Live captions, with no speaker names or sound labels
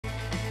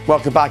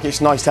Welcome back,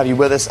 it's nice to have you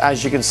with us.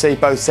 As you can see,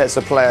 both sets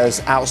of players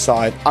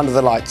outside, under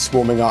the lights,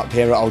 warming up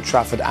here at Old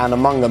Trafford, and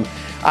among them,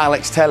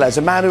 Alex Telles,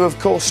 a man who of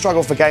course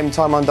struggled for game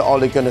time under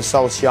Ole Gunnar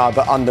Solskjaer,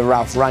 but under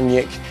Ralf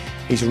Rangnick,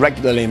 he's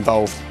regularly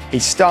involved. He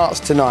starts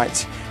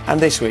tonight and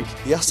this week.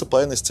 He has to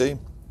play in this team.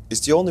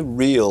 He's the only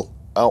real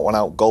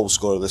out-and-out goal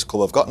scorer this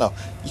club have got now.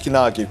 You can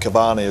argue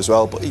Cavani as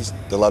well, but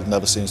the lad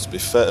never seems to be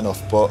fit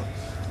enough. But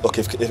look,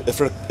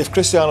 if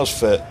Cristiano's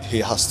fit, he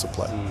has to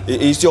play.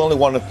 He's the only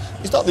one.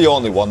 He's not the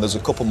only one. There's a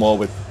couple more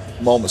with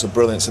moments of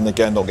brilliance in the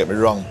game, don't get me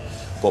wrong.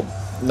 But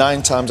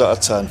 9 times out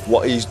of 10,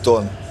 what he's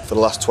done for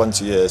the last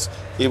 20 years,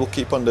 he will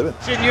keep on doing.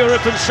 In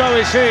Europe, and so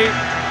is he.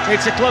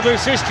 It's a club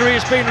whose history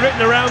has been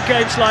written around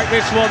games like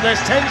this one.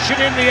 There's tension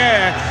in the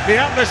air. The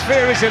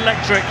atmosphere is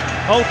electric.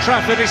 Old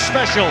Trafford is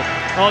special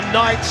on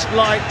nights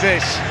like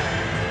this.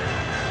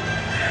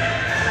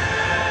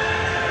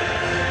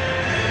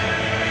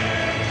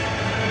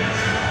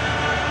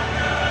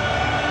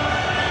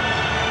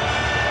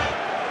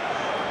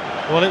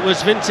 Well, it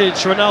was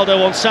vintage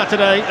Ronaldo on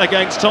Saturday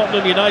against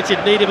Tottenham.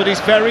 United needed but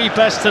his very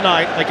best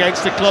tonight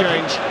against the club.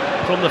 Change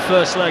from the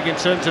first leg in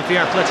terms of the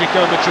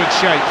Atletico Madrid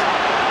shape.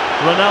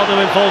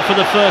 Ronaldo involved for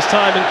the first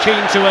time and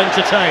keen to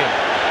entertain.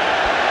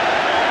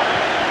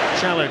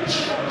 Challenge.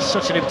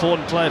 Such an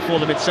important player for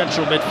them in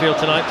central midfield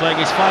tonight, playing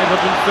his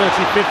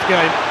 535th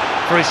game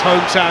for his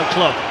hometown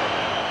club.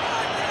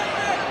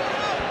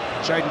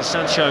 Jadon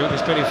Sancho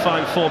has been in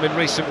fine form in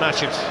recent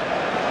matches.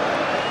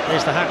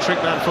 Here's the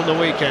hat-trick man from the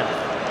weekend.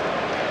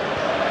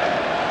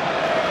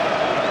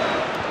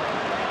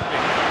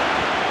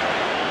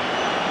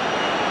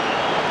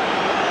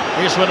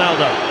 Here's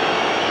Ronaldo.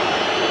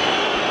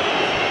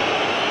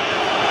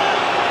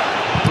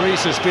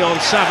 Breezes beyond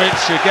Savic,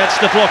 who gets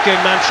the block in.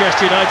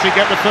 Manchester United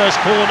get the first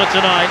corner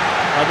tonight,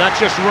 and that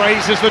just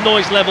raises the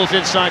noise levels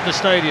inside the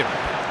stadium.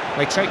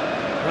 They take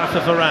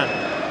Rafa Varane.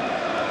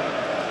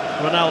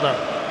 Ronaldo.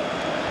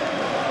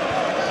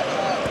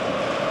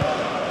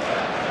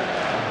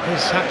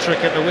 His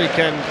hat-trick at the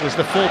weekend was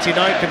the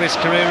 49th of his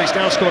career. He's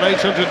now scored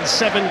 807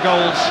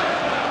 goals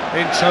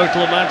in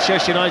total.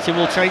 Manchester United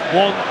will take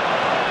one.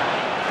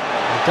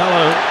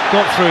 Dalot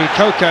got through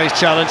Koke's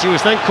challenge. He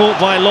was then caught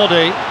by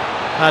Lodi.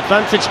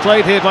 Advantage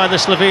played here by the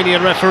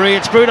Slovenian referee.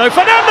 It's Bruno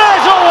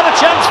Fernandes. Oh, what a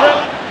chance for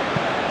him!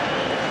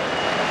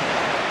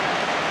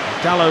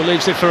 Dalot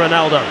leaves it for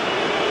Ronaldo.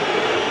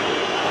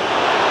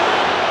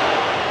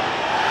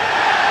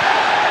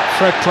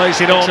 Fred plays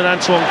it on to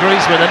Antoine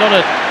Griezmann. They're not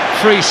a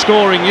free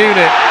scoring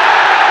unit.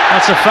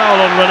 That's a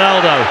foul on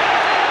Ronaldo.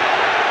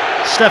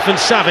 Stefan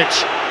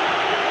Savic.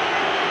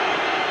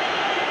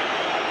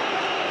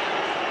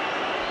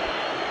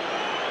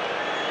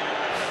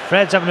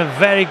 Fred's having a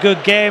very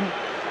good game.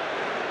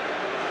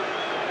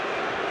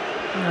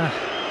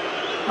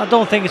 I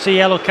don't think it's a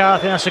yellow card. I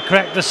think that's the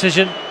correct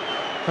decision.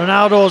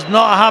 Ronaldo's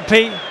not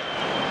happy.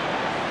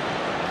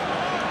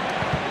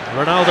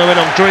 Ronaldo in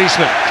on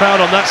Griezmann. Crowd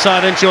on that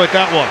side enjoyed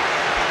that one.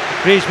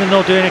 Griezmann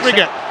not doing it.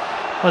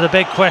 Well, the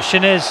big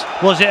question is,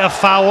 was it a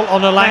foul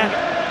on the line?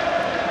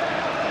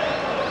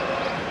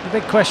 The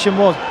big question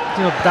was,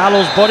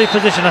 Dalot's body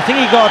position. I think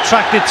he got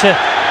attracted to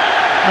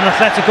an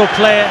Atletico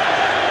player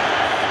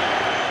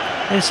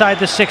inside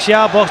the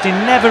 6-yard box. He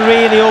never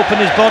really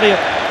opened his body up.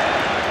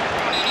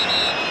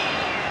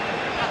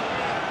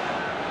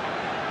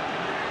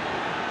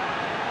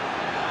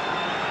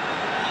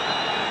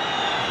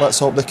 Let's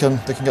hope they can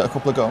get a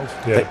couple of goals.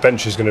 Yeah, the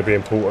bench is going to be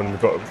important.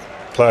 We've got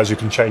players who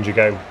can change a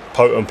game,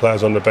 potent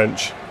players on the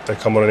bench. They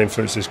come on and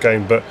influence this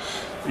game, but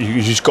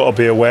you just got to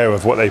be aware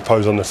of what they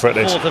pose on the threat.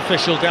 Fourth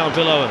official down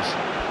below us.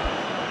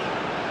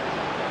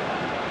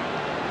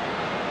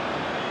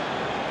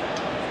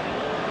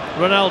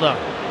 Ronaldo.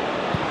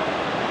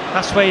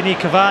 That's where you need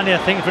Cavani,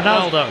 I think.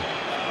 Ronaldo.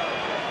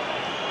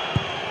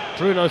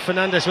 Bruno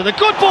Fernandes with a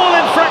good ball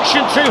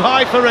infraction, too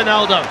high for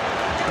Ronaldo.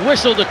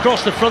 Whistled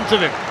across the front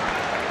of him.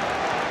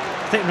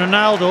 I think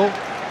Ronaldo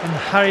and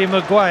Harry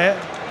Maguire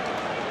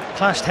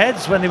clashed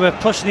heads when they were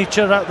pushing each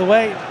other out the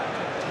way.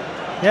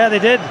 Yeah, they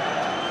did.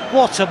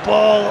 What a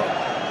ball.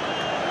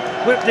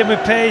 Whipped in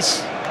with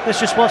pace. Let's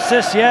just watch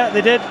this. Yeah,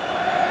 they did.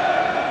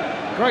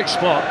 Great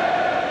spot.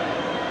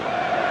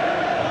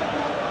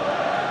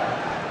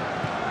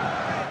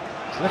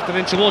 Lifted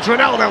in towards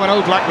Ronaldo, and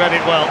Oblak read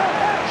it well.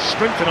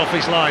 Sprinting off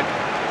his line.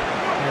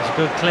 There's a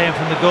good claim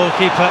from the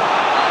goalkeeper.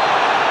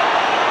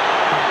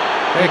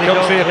 Here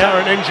comes the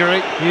apparent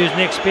injury.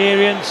 Using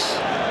experience.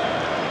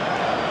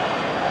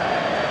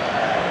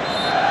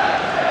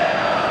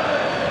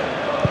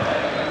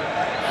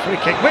 Free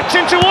kick whipped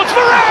in towards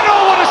Varane.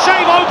 Oh, what a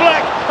save,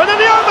 Oblak! And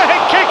then the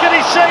overhead kick, and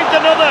he saved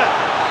another.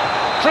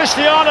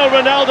 Cristiano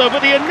Ronaldo,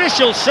 but the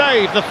initial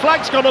save, the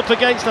flag's gone up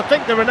against, I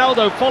think, the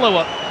Ronaldo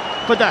follow-up.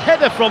 But the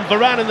header from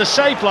Varane and the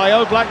save by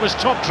Oblak was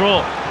top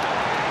draw.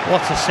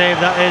 What a save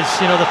that is,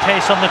 the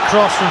pace on the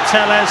cross from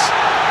Telles.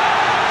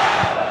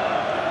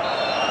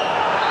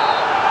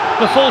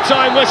 The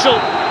full-time whistle.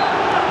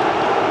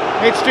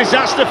 It's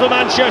disaster for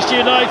Manchester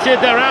United.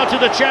 They're out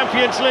of the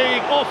Champions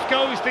League. Off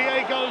goes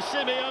Diego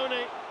Simeone.